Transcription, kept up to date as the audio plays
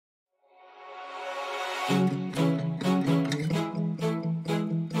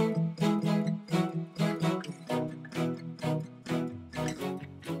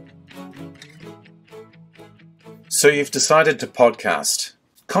So you've decided to podcast.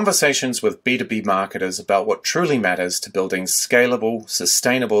 Conversations with B2B marketers about what truly matters to building scalable,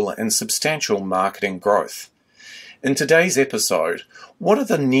 sustainable, and substantial marketing growth. In today's episode, what are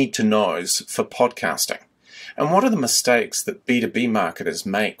the need-to-knows for podcasting? And what are the mistakes that B2B marketers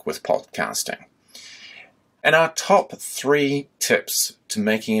make with podcasting? And our top 3 tips to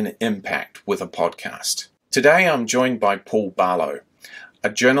making an impact with a podcast. Today I'm joined by Paul Barlow, a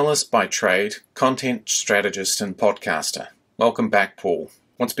journalist by trade, content strategist and podcaster. Welcome back, Paul.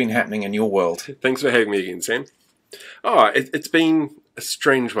 What's been happening in your world? Thanks for having me again, Sam. It's been a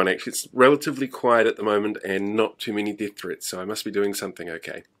strange one, actually. It's relatively quiet at the moment and not too many death threats, so I must be doing something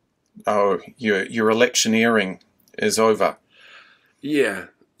okay. Oh, your electioneering is over.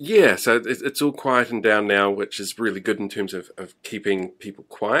 Yeah, so it's all quietened down now, which is really good in terms of keeping people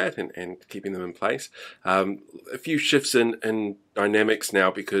quiet and keeping them in place. A few shifts in dynamics now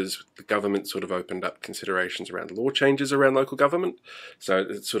because the government sort of opened up considerations around law changes around local government. So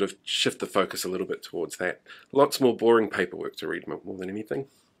it sort of shift the focus a little bit towards that. Lots more boring paperwork to read more than anything.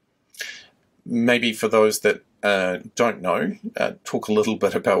 Maybe for those that don't know, talk a little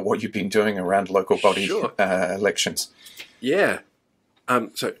bit about what you've been doing around local body elections. Yeah.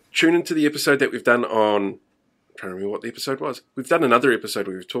 So tune into the episode that we've done on, I'm trying to remember what the episode was. We've done another episode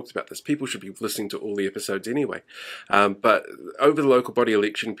where we've talked about this. People should be listening to all the episodes anyway. But over the local body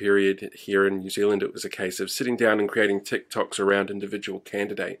election period here in New Zealand, it was a case of sitting down and creating TikToks around individual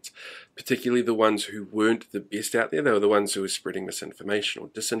candidates, particularly the ones who weren't the best out there. They were the ones who were spreading misinformation or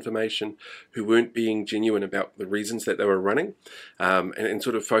disinformation, who weren't being genuine about the reasons that they were running, and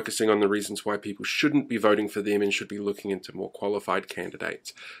sort of focusing on the reasons why people shouldn't be voting for them and should be looking into more qualified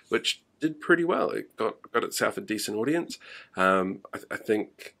candidates, which did pretty well. It got itself a decent audience. I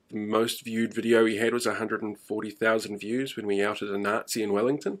think the most viewed video we had was 140,000 views when we outed a Nazi in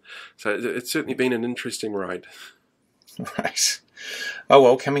Wellington. So it's certainly been an interesting ride. Right. Oh,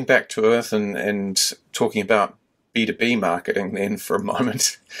 well, coming back to earth and talking about B2B marketing then for a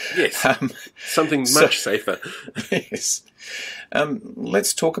moment. Yes, something much safer. Yes.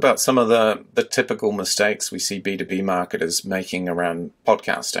 Let's talk about some of the typical mistakes we see B2B marketers making around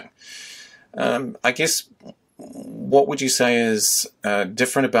podcasting. I guess, what would you say is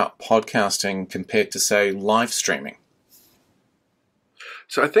different about podcasting compared to, say, live streaming?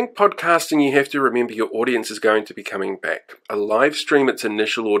 So I think podcasting, you have to remember your audience is going to be coming back. A live stream, its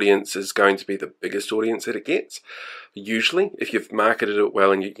initial audience is going to be the biggest audience that it gets, usually, if you've marketed it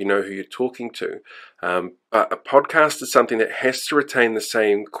well and you know who you're talking to. But a podcast is something that has to retain the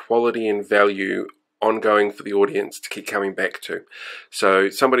same quality and value ongoing for the audience to keep coming back to. So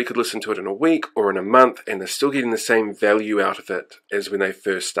somebody could listen to it in a week or in a month and they're still getting the same value out of it as when they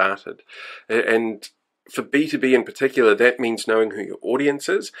first started. And for B2B in particular, that means knowing who your audience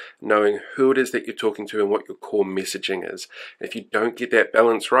is, knowing who it is that you're talking to and what your core messaging is. If you don't get that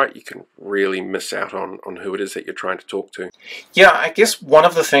balance right, you can really miss out on who it is that you're trying to talk to. Yeah, I guess one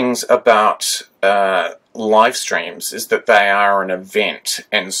of the things about live streams is that they are an event,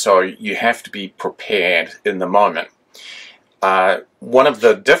 and so you have to be prepared in the moment. One of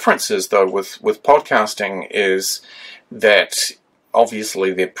the differences, though, with podcasting is that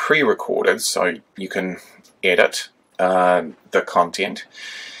obviously they're pre-recorded, so you can edit the content.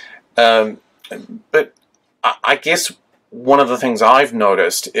 But I guess one of the things I've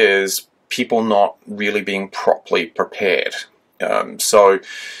noticed is people not really being properly prepared. So,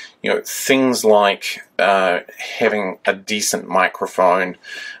 things like having a decent microphone,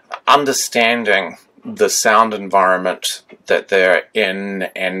 understanding the sound environment that they're in,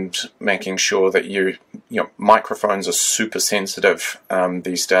 and making sure that microphones are super sensitive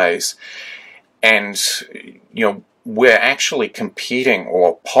these days. And we're actually competing,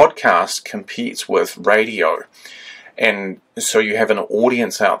 or podcast competes with radio, and so you have an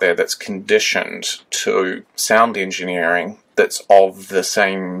audience out there that's conditioned to sound engineering that's of the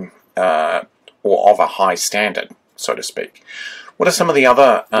same or of a high standard, so to speak. What are some of the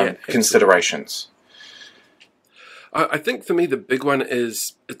other considerations? I think for me the big one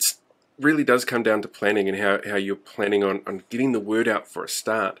is it really does come down to planning and how you're planning on getting the word out for a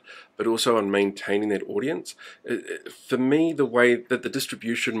start, but also on maintaining that audience. For me, the way that the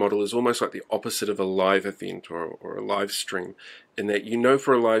distribution model is almost like the opposite of a live event or a live stream, in that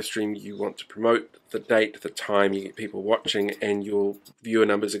for a live stream you want to promote the date, the time, you get people watching, and your viewer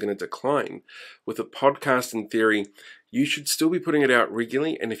numbers are going to decline. With a podcast, in theory, you should still be putting it out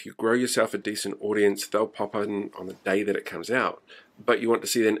regularly, and if you grow yourself a decent audience, they'll pop in on the day that it comes out. but you want to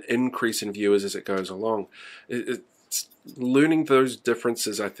see an increase in viewers as it goes along. It's learning those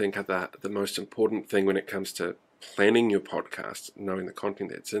differences, I think, are the most important thing when it comes to planning your podcast, knowing the content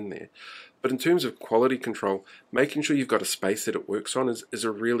that's in there. But in terms of quality control, making sure you've got a space that it works on is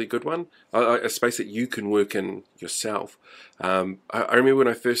a really good one, a space that you can work in yourself. I remember when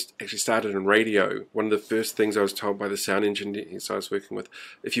I first actually started in radio, one of the first things I was told by the sound engineers I was working with,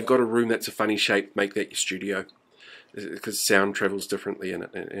 if you've got a room that's a funny shape, make that your studio, because sound travels differently in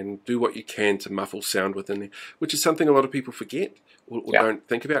it, and do what you can to muffle sound within there, which is something a lot of people forget or don't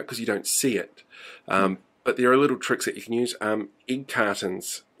think about because you don't see it. But there are little tricks that you can use. Egg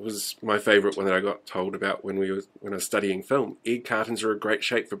cartons was my favourite one that I got told about when I was studying film. Egg cartons are a great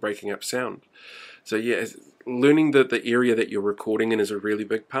shape for breaking up sound. So yeah, learning the area that you're recording in is a really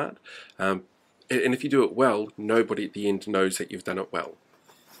big part. And if you do it well, nobody at the end knows that you've done it well.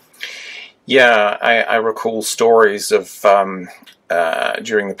 Yeah, I recall stories of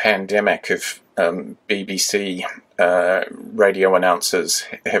during the pandemic of BBC radio announcers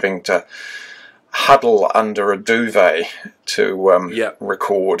having to huddle under a duvet to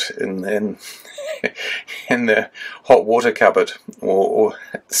record in the hot water cupboard or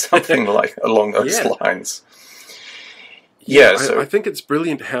something like along those lines. Yeah, I think it's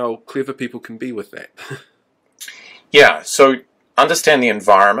brilliant how clever people can be with that. Yeah, so understand the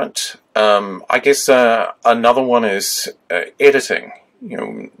environment. I guess another one is editing.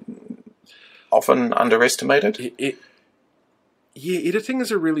 Often underestimated. Yeah, editing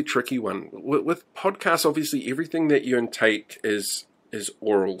is a really tricky one. With podcasts, obviously, everything that you intake is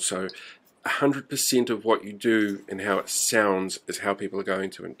oral, so 100% of what you do and how it sounds is how people are going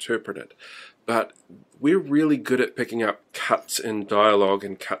to interpret it. But we're really good at picking up cuts in dialogue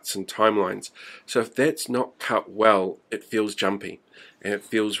and cuts in timelines. So if that's not cut well, it feels jumpy and it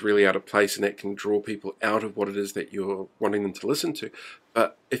feels really out of place, and that can draw people out of what it is that you're wanting them to listen to.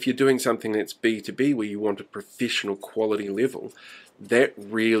 But if you're doing something that's B2B where you want a professional quality level, that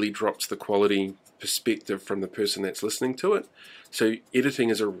really drops the quality perspective from the person that's listening to it. So editing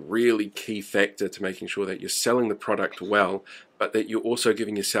is a really key factor to making sure that you're selling the product well, but that you're also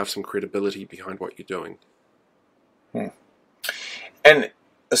giving yourself some credibility behind what you're doing. And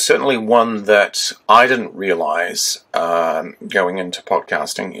certainly one that I didn't realize going into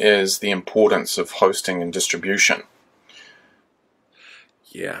podcasting is the importance of hosting and distribution.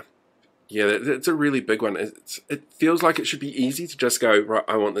 Yeah, it's a really big one. It feels like it should be easy to just go, right,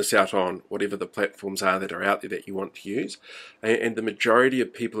 I want this out on whatever the platforms are that are out there that you want to use. And the majority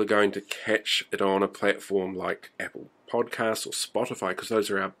of people are going to catch it on a platform like Apple Podcasts or Spotify, because those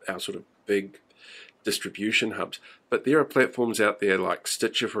are our sort of big distribution hubs. But there are platforms out there like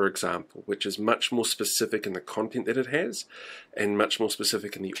Stitcher, for example, which is much more specific in the content that it has and much more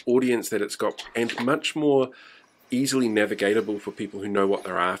specific in the audience that it's got and much more easily navigatable for people who know what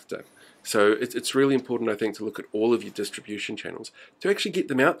they're after. So it's really important, I think, to look at all of your distribution channels. To actually get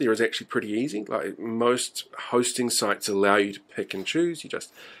them out there is actually pretty easy. Like most hosting sites allow you to pick and choose. You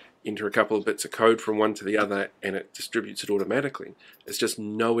just enter a couple of bits of code from one to the other and it distributes it automatically. It's just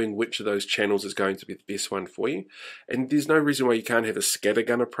knowing which of those channels is going to be the best one for you. And there's no reason why you can't have a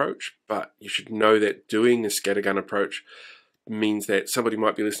scattergun approach, but you should know that doing a scattergun approach means that somebody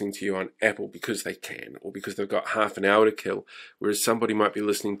might be listening to you on Apple because they can, or because they've got half an hour to kill, whereas somebody might be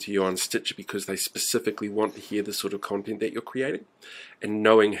listening to you on Stitcher because they specifically want to hear the sort of content that you're creating. And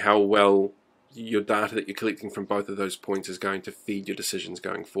knowing how well your data that you're collecting from both of those points is going to feed your decisions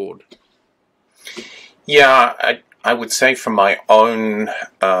going forward. Yeah, I would say from my own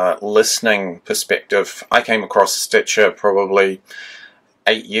listening perspective, I came across Stitcher probably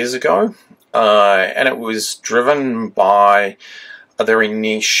 8 years ago. And it was driven by a very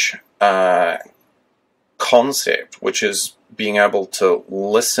niche concept, which is being able to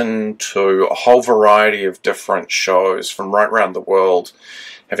listen to a whole variety of different shows from right around the world.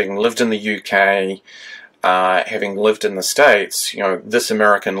 Having lived in the UK, having lived in the States, This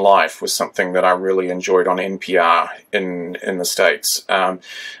American Life was something that I really enjoyed on NPR in the States. And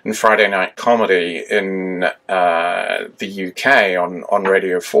Friday Night Comedy in the UK on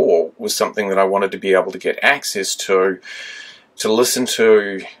Radio 4 was something that I wanted to be able to get access to listen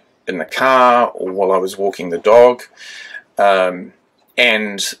to in the car or while I was walking the dog. And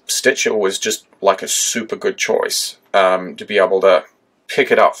Stitcher was just like a super good choice to be able to pick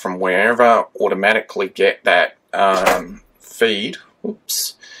it up from wherever, automatically get that feed.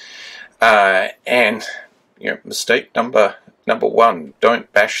 Oops. And mistake number one: don't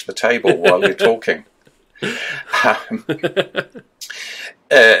bash the table while you're talking.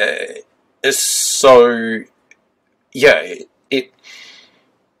 So yeah, it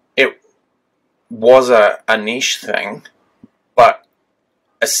was a niche thing, but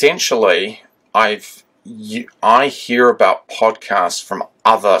essentially, I hear about podcasts from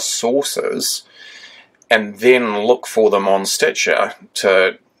other sources, and then look for them on Stitcher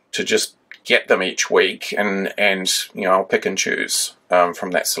to just get them each week, and I'll pick and choose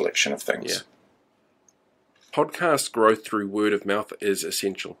from that selection of things. Yeah. Podcast growth through word of mouth is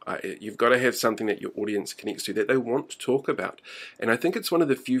essential. You've got to have something that your audience connects to, that they want to talk about. And I think it's one of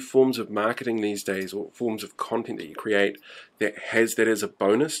the few forms of marketing these days, or forms of content that you create, that has that as a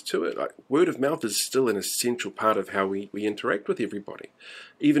bonus to it. Like, word of mouth is still an essential part of how we interact with everybody.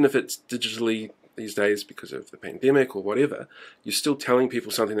 Even if it's digitally these days because of the pandemic or whatever, you're still telling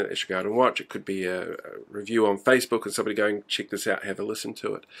people something that they should go out and watch. It could be a review on Facebook and somebody going, check this out, have a listen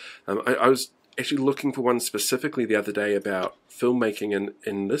to it. I was actually looking for one specifically the other day about filmmaking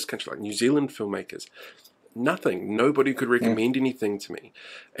in this country, like New Zealand filmmakers. Nobody could recommend anything to me.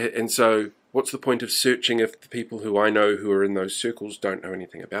 And so what's the point of searching if the people who I know who are in those circles don't know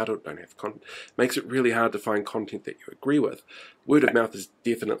anything about it, don't have content? Makes it really hard to find content that you agree with. Word of mouth is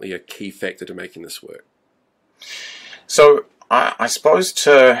definitely a key factor to making this work. So I suppose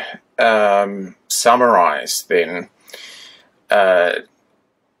to summarize then,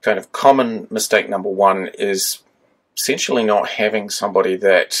 kind of common mistake number one is essentially not having somebody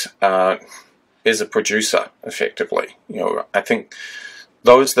that is a producer effectively. I think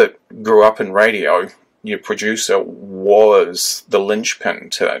those that grew up in radio, your producer was the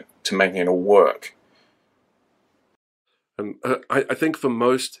linchpin to making it all work. I think for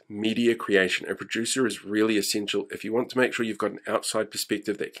most media creation, a producer is really essential if you want to make sure you've got an outside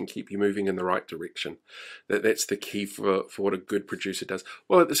perspective that can keep you moving in the right direction. That's the key for what a good producer does,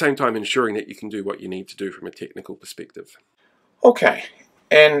 while at the same time ensuring that you can do what you need to do from a technical perspective. Okay,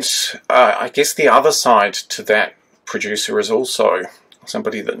 and I guess the other side to that producer is also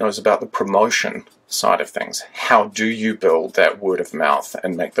somebody that knows about the promotion side of things. How do you build that word of mouth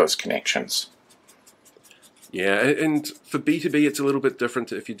and make those connections? Yeah, and for B2B, it's a little bit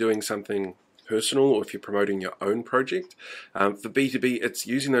different if you're doing something personal or if you're promoting your own project. For B2B, it's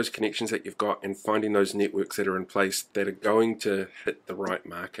using those connections that you've got and finding those networks that are in place that are going to hit the right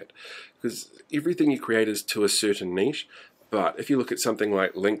market. Because everything you create is to a certain niche, but if you look at something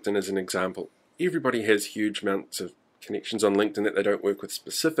like LinkedIn as an example, everybody has huge amounts of connections on LinkedIn that they don't work with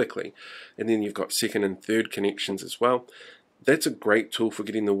specifically, and then you've got second and third connections as well. That's a great tool for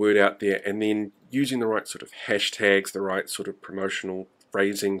getting the word out there, and then using the right sort of hashtags, the right sort of promotional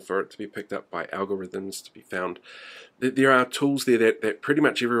phrasing for it to be picked up by algorithms, to be found. There are tools there that pretty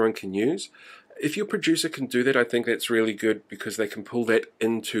much everyone can use. If your producer can do that, I think that's really good, because they can pull that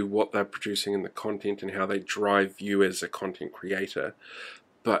into what they're producing in the content and how they drive you as a content creator.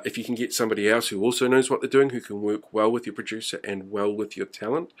 But if you can get somebody else who also knows what they're doing, who can work well with your producer and well with your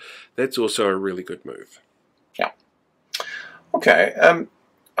talent, that's also a really good move. Yeah. Okay.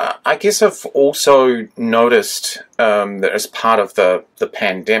 I guess I've also noticed that as part of the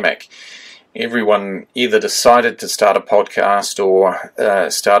pandemic, everyone either decided to start a podcast or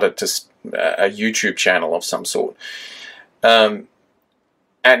started a YouTube channel of some sort. And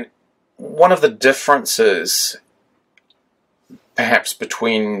one of the differences perhaps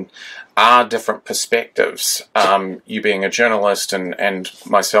between our different perspectives, you being a journalist and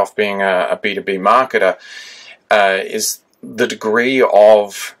myself being a B2B marketer, is the degree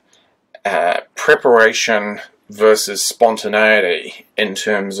of preparation versus spontaneity in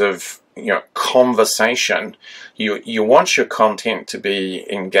terms of conversation. You want your content to be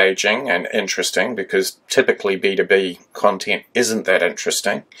engaging and interesting, because typically B2B content isn't that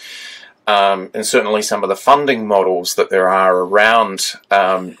interesting. And certainly some of the funding models that there are around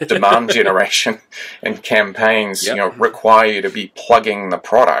demand generation and campaigns require you to be plugging the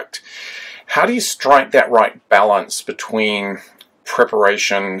product. How do you strike that right balance between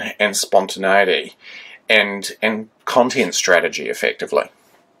preparation and spontaneity and content strategy effectively?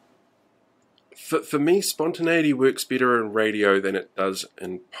 For me, spontaneity works better in radio than it does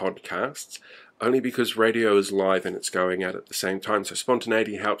in podcasts, only because radio is live and it's going out at the same time. So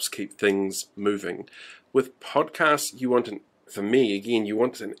spontaneity helps keep things moving. With podcasts, you want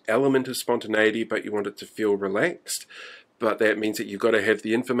an element of spontaneity, but you want it to feel relaxed. But that means that you've got to have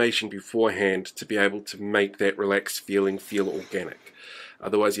the information beforehand to be able to make that relaxed feeling feel organic.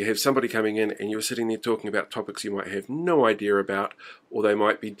 Otherwise, you have somebody coming in and you're sitting there talking about topics you might have no idea about, or they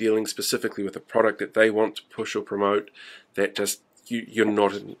might be dealing specifically with a product that they want to push or promote that just you're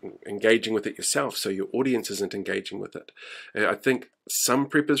not engaging with it yourself, so your audience isn't engaging with it. I think some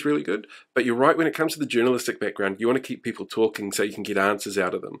prep is really good, but you're right, when it comes to the journalistic background, you want to keep people talking so you can get answers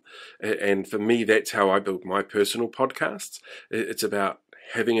out of them. And for me, that's how I build my personal podcasts. It's about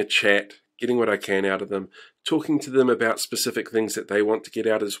having a chat, getting what I can out of them, talking to them about specific things that they want to get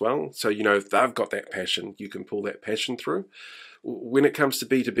out as well. So, if they've got that passion, you can pull that passion through. When it comes to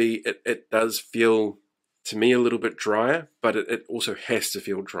B2B, it does feel, to me, a little bit drier, but it also has to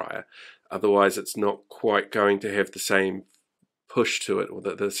feel drier. Otherwise, it's not quite going to have the same push to it or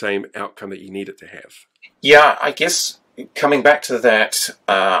the same outcome that you need it to have. Yeah, I guess coming back to that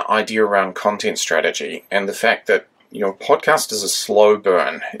idea around content strategy and the fact that podcast is a slow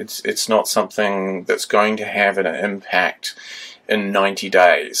burn. It's not something that's going to have an impact in 90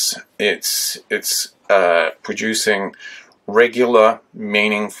 days. It's producing regular,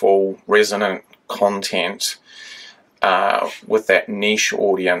 meaningful, resonant content with that niche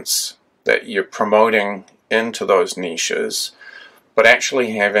audience that you're promoting into those niches, but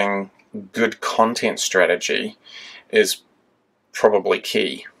actually having good content strategy is probably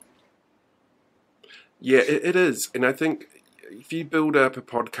key. Yeah, it is. And I think if you build up a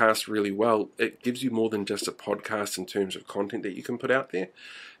podcast really well, it gives you more than just a podcast in terms of content that you can put out there.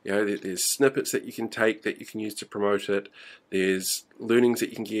 There's snippets that you can take that you can use to promote it. There's learnings that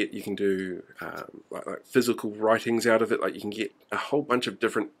you can get. You can do like physical writings out of it. Like you can get a whole bunch of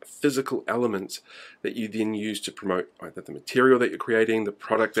different physical elements that you then use to promote either the material that you're creating, the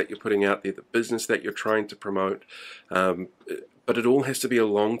product that you're putting out there, the business that you're trying to promote. But it all has to be a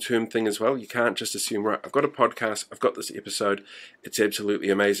long-term thing as well. You can't just assume, right, I've got a podcast, I've got this episode, it's absolutely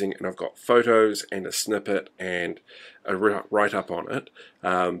amazing, and I've got photos and a snippet and a write-up on it.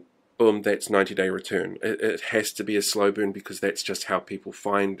 Boom, that's 90-day return. It has to be a slow burn because that's just how people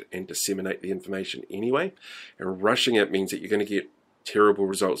find and disseminate the information anyway. And rushing it means that you're going to get terrible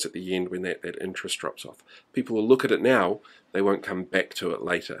results at the end when that interest drops off. People will look at it now, they won't come back to it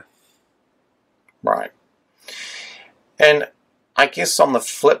later. Right. And I guess on the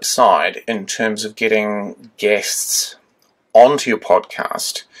flip side, in terms of getting guests onto your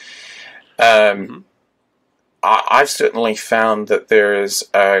podcast, I've certainly found that there is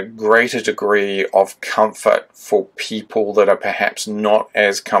a greater degree of comfort for people that are perhaps not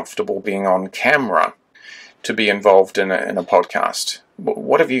as comfortable being on camera to be involved in a podcast.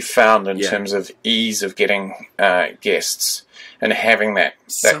 What have you found in terms of ease of getting guests and having that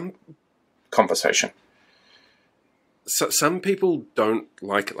conversation? So some people don't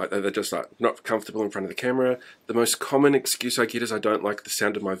like it. Like they're just like not comfortable in front of the camera. The most common excuse I get is I don't like the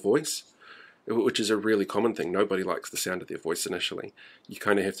sound of my voice, which is a really common thing. Nobody likes the sound of their voice initially. You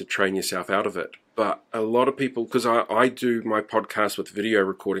kind of have to train yourself out of it. But a lot of people, because I do my podcast with video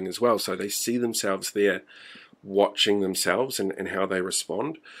recording as well, so they see themselves there watching themselves and how they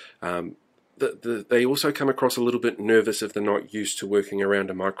respond. They also come across a little bit nervous if they're not used to working around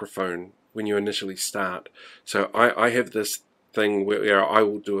a microphone when you initially start. So I have this thing where I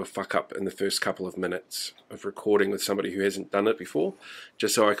will do a fuck up in the first couple of minutes of recording with somebody who hasn't done it before,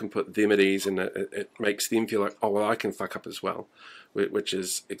 just so I can put them at ease, and it makes them feel like, oh, well, I can fuck up as well, which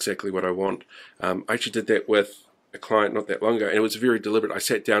is exactly what I want. I actually did that with a client not that long ago, and it was very deliberate. I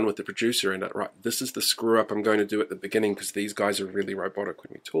sat down with the producer and right, this is the screw up I'm going to do at the beginning because these guys are really robotic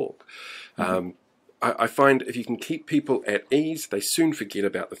when we talk. I find if you can keep people at ease, they soon forget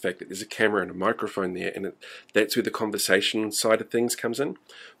about the fact that there's a camera and a microphone there, and that's where the conversation side of things comes in.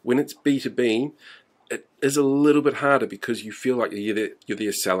 When it's B2B, it is a little bit harder because you feel like you're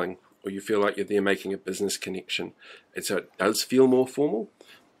there selling, or you feel like you're there making a business connection. And so it does feel more formal,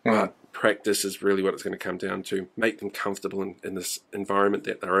 but practice is really what it's going to come down to. Make them comfortable in this environment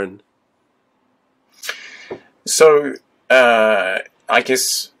that they're in. So I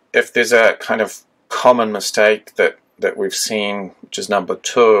guess if there's a kind of common mistake that we've seen, which is number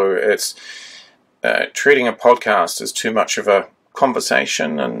 2, it's treating a podcast as too much of a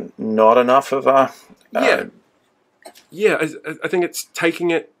conversation and not enough of a... I think it's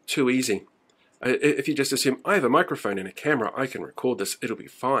taking it too easy. If you just assume, I have a microphone and a camera, I can record this, it'll be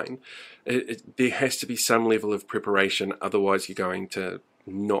fine. There has to be some level of preparation, otherwise you're going to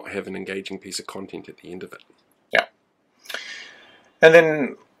not have an engaging piece of content at the end of it. Yeah. And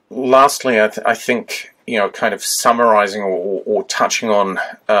then lastly, I think, kind of summarizing or touching on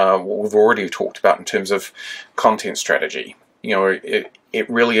what we've already talked about in terms of content strategy. It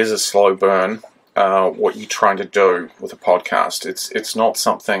really is a slow burn, what you're trying to do with a podcast. It's not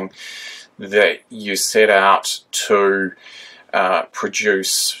something that you set out to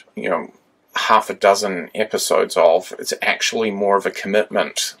produce, half a dozen episodes of. It's actually more of a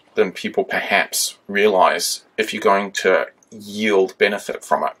commitment than people perhaps realize if you're going to yield benefit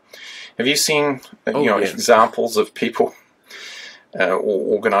from it. Have you seen examples of people or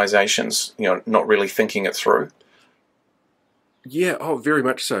organizations not really thinking it through? Yeah, very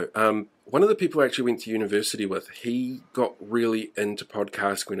much so. One of the people I actually went to university with, he got really into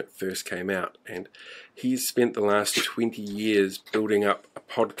podcasting when it first came out, and he's spent the last 20 years building up a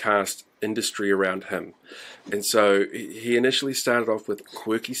podcast industry around him. And so he initially started off with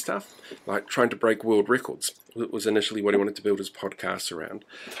quirky stuff, like trying to break world records. It was initially what he wanted to build his podcasts around.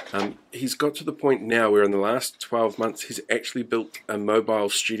 He's got to the point now where in the last 12 months, he's actually built a mobile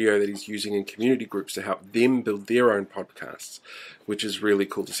studio that he's using in community groups to help them build their own podcasts, which is really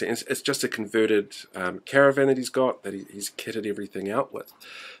cool to see. It's just a converted caravan that he's got, that he's kitted everything out with.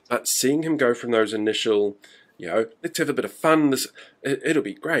 But seeing him go from those initial, let's have a bit of fun, it'll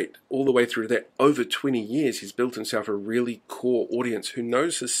be great, all the way through that, over 20 years, he's built himself a really core audience who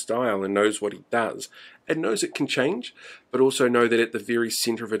knows his style and knows what he does, and knows it can change, but also know that at the very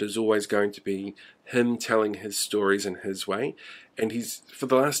center of it is always going to be him telling his stories in his way. And he's, for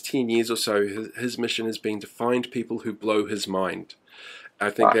the last 10 years or so, his mission has been to find people who blow his mind. I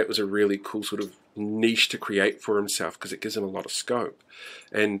think that was a really cool sort of niche to create for himself, because it gives him a lot of scope.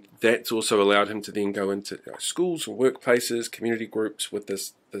 And that's also allowed him to then go into schools and workplaces, community groups with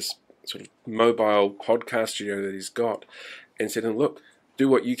this sort of mobile podcast studio that he's got, and said, look, do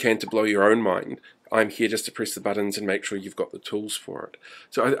what you can to blow your own mind. I'm here just to press the buttons and make sure you've got the tools for it.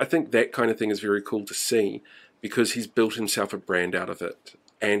 So I think that kind of thing is very cool to see, because he's built himself a brand out of it,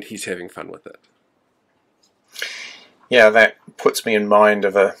 and he's having fun with it. Yeah, that puts me in mind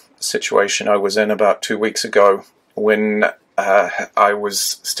of a situation I was in about 2 weeks ago when I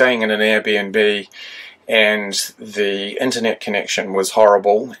was staying in an Airbnb, and the internet connection was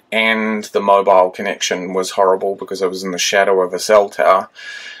horrible and the mobile connection was horrible because I was in the shadow of a cell tower.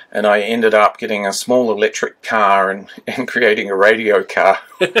 And I ended up getting a small electric car and creating a radio car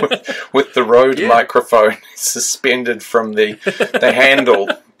with the Rode microphone suspended from the handle.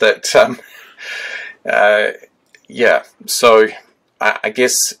 That so I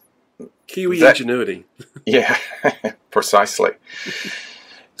guess Kiwi ingenuity. Yeah, precisely.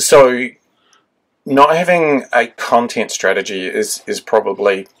 So not having a content strategy is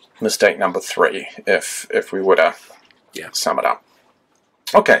probably mistake number 3, if we were to sum it up.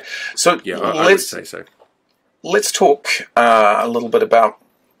 Okay, so I would say so. Let's talk a little bit about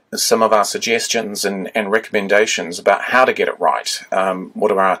some of our suggestions and recommendations about how to get it right.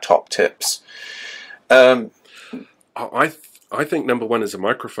 What are our top tips? I think number 1 is a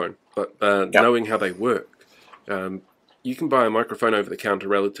microphone, but knowing how they work. You can buy a microphone over the counter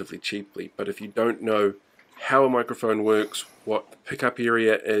relatively cheaply, but if you don't know how a microphone works, what the pickup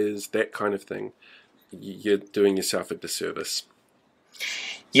area is, that kind of thing, you're doing yourself a disservice.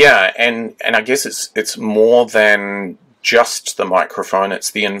 Yeah, and I guess it's more than just the microphone. It's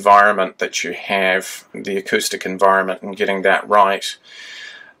the environment that you have, the acoustic environment, and getting that right.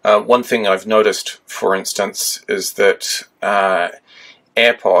 One thing I've noticed, for instance, is that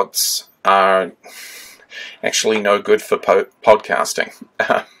AirPods are actually no good for podcasting.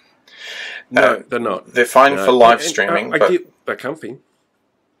 No, they're not. They're fine for live streaming. I get they're comfy.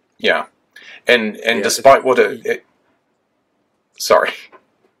 Yeah, and despite what it sorry.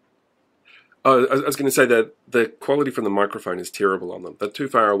 Oh, I was going to say that the quality from the microphone is terrible on them. They're too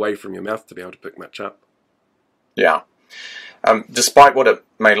far away from your mouth to be able to pick much up. Yeah. Despite what it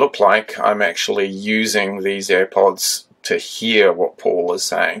may look like, I'm actually using these AirPods to hear what Paul is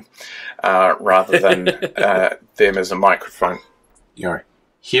saying, rather than them as a microphone.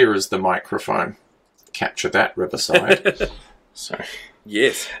 Here is the microphone. Capture that, Riverside.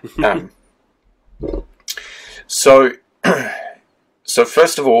 Yes. So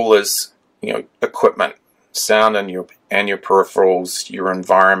first of all is equipment, sound, and your peripherals, your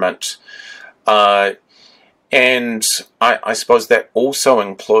environment, and I suppose that also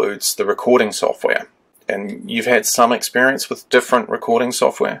includes the recording software. And you've had some experience with different recording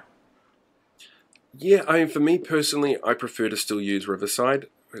software? Yeah, for me personally, I prefer to still use Riverside.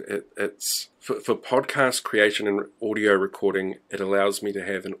 It's for podcast creation and audio recording, it allows me to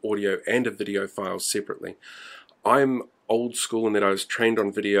have an audio and a video file separately. I'm old school in that I was trained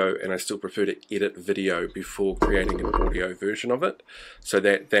on video, and I still prefer to edit video before creating an audio version of it. So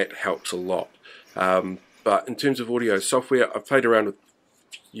that helps a lot. But in terms of audio software, I've played around with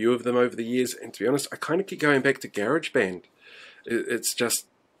a few of them over the years, and to be honest, I kind of keep going back to GarageBand. It's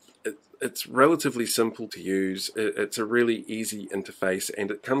relatively simple to use. It's a really easy interface,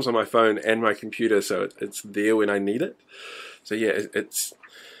 and it comes on my phone and my computer, so it's there when I need it. So yeah, it's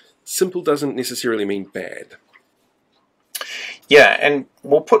simple doesn't necessarily mean bad. Yeah, and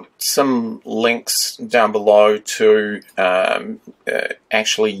we'll put some links down below to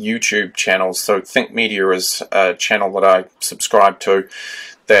actually YouTube channels. So Think Media is a channel that I subscribe to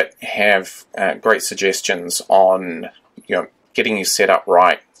that have great suggestions on getting you set up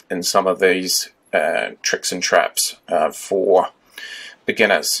right in some of these tricks and traps for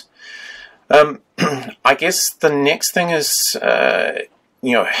beginners. I guess the next thing is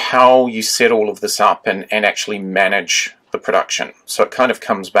how you set all of this up and actually manage the production. So it kind of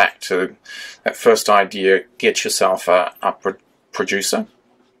comes back to that first idea: get yourself a producer.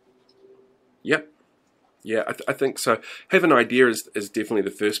 Yep. Yeah, I think so. Have an idea is definitely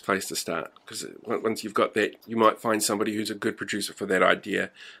the first place to start, because once you've got that, you might find somebody who's a good producer for that idea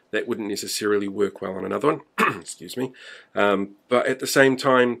that wouldn't necessarily work well on another one. Excuse me. But at the same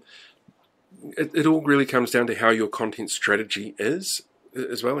time, it all really comes down to how your content strategy is,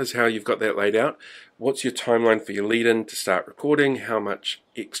 as well as how you've got that laid out. What's your timeline for your lead-in to start recording? How much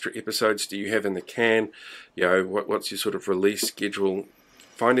extra episodes do you have in the can? What's your sort of release schedule?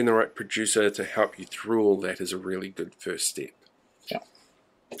 Finding the right producer to help you through all that is a really good first step. Yeah.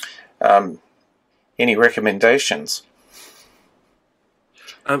 Any recommendations?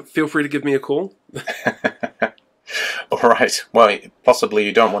 Feel free to give me a call. All right. Well, possibly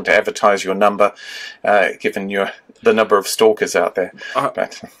you don't want to advertise your number, given the number of stalkers out there.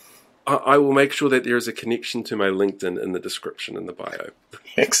 I will make sure that there is a connection to my LinkedIn in the description in the bio.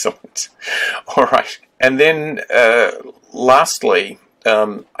 Excellent. All right. And then lastly,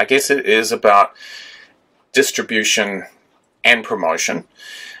 I guess it is about distribution and promotion.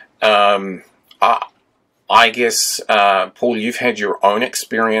 I guess, Paul, you've had your own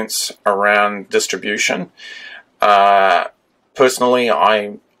experience around distribution. Personally,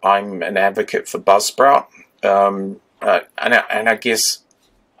 I'm an advocate for Buzzsprout. And I guess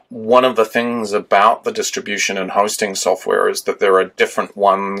one of the things about the distribution and hosting software is that there are different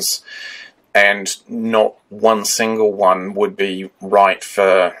ones, and not one single one would be right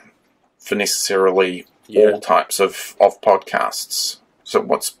for necessarily all types of podcasts. So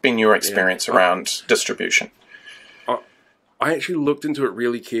what's been your experience around distribution? I actually looked into it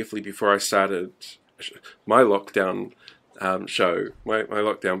really carefully before I started my lockdown show, my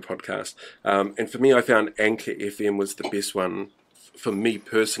lockdown podcast. And for me, I found Anchor FM was the best one for me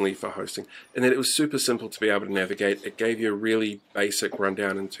personally for hosting, and that it was super simple to be able to navigate. It gave you a really basic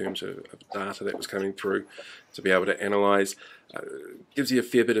rundown in terms of data that was coming through to be able to analyze. Gives you a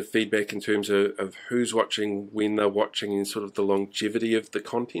fair bit of feedback in terms of who's watching, when they're watching, and sort of the longevity of the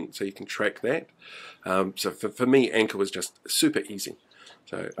content, so you can track that. So for me, Anchor was just super easy.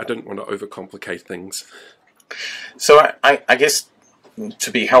 So I didn't want to overcomplicate things. So I guess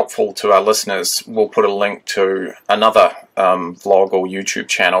to be helpful to our listeners, we'll put a link to another vlog or YouTube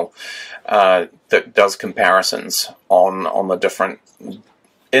channel that does comparisons on the different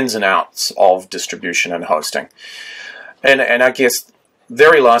ins and outs of distribution and hosting. And I guess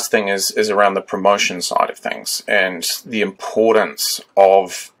very last thing is around the promotion side of things and the importance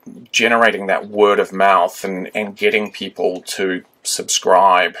of generating that word of mouth and getting people to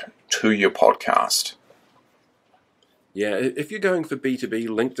subscribe to your podcast. Yeah, if you're going for B2B,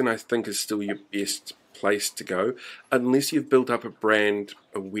 LinkedIn I think is still your best place to go, unless you've built up a brand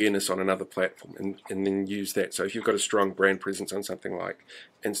awareness on another platform and then use that. So if you've got a strong brand presence on something like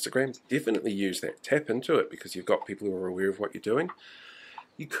Instagram, definitely use that. Tap into it because you've got people who are aware of what you're doing.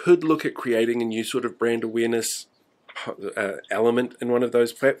 You could look at creating a new sort of brand awareness element in one of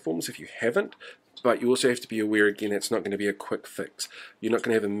those platforms if you haven't. But you also have to be aware, again, it's not going to be a quick fix. You're not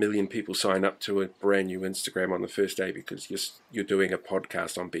going to have 1 million people sign up to a brand new Instagram on the first day because you're doing a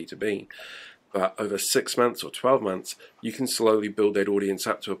podcast on B2B. But over 6 months or 12 months, you can slowly build that audience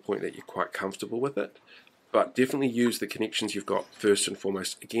up to a point that you're quite comfortable with it. But definitely use the connections you've got first and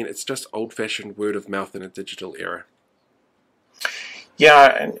foremost. Again, it's just old-fashioned word of mouth in a digital era.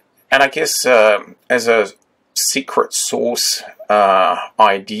 Yeah, and I guess as a secret sauce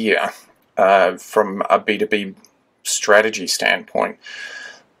idea, from a B2B strategy standpoint,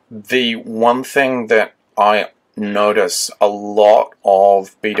 the one thing that I notice a lot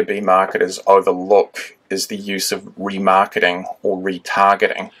of B2B marketers overlook is the use of remarketing or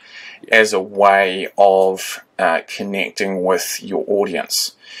retargeting as a way of connecting with your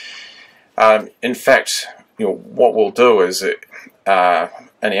audience. In fact, what we'll do is an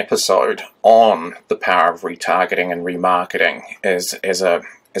episode on the power of retargeting and remarketing as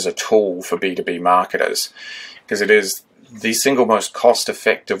a tool for B2B marketers, because it is the single most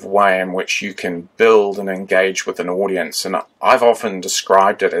cost-effective way in which you can build and engage with an audience. And I've often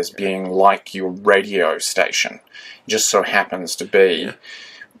described it as being like your radio station. It just so happens to be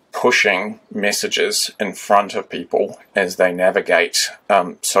pushing messages in front of people as they navigate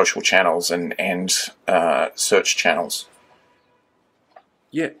social channels and search channels.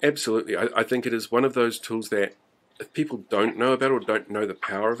 Yeah, absolutely. I think it is one of those tools that if people don't know about it or don't know the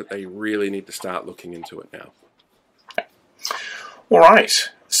power of it, they really need to start looking into it now. All right.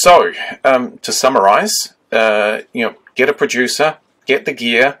 So, to summarize, get a producer, get the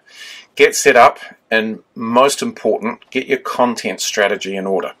gear, get set up, and most important, get your content strategy in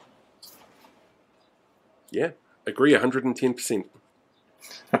order. Yeah, agree 110%.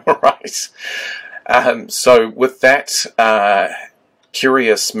 All right. So with that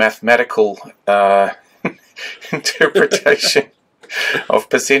curious mathematical interpretation of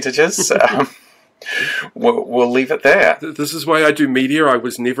percentages, we'll leave it there. This is why I do media. I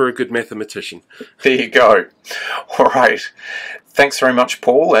was never a good mathematician. There you go. All right. Thanks very much,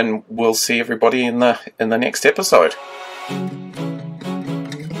 Paul, and we'll see everybody in the next episode.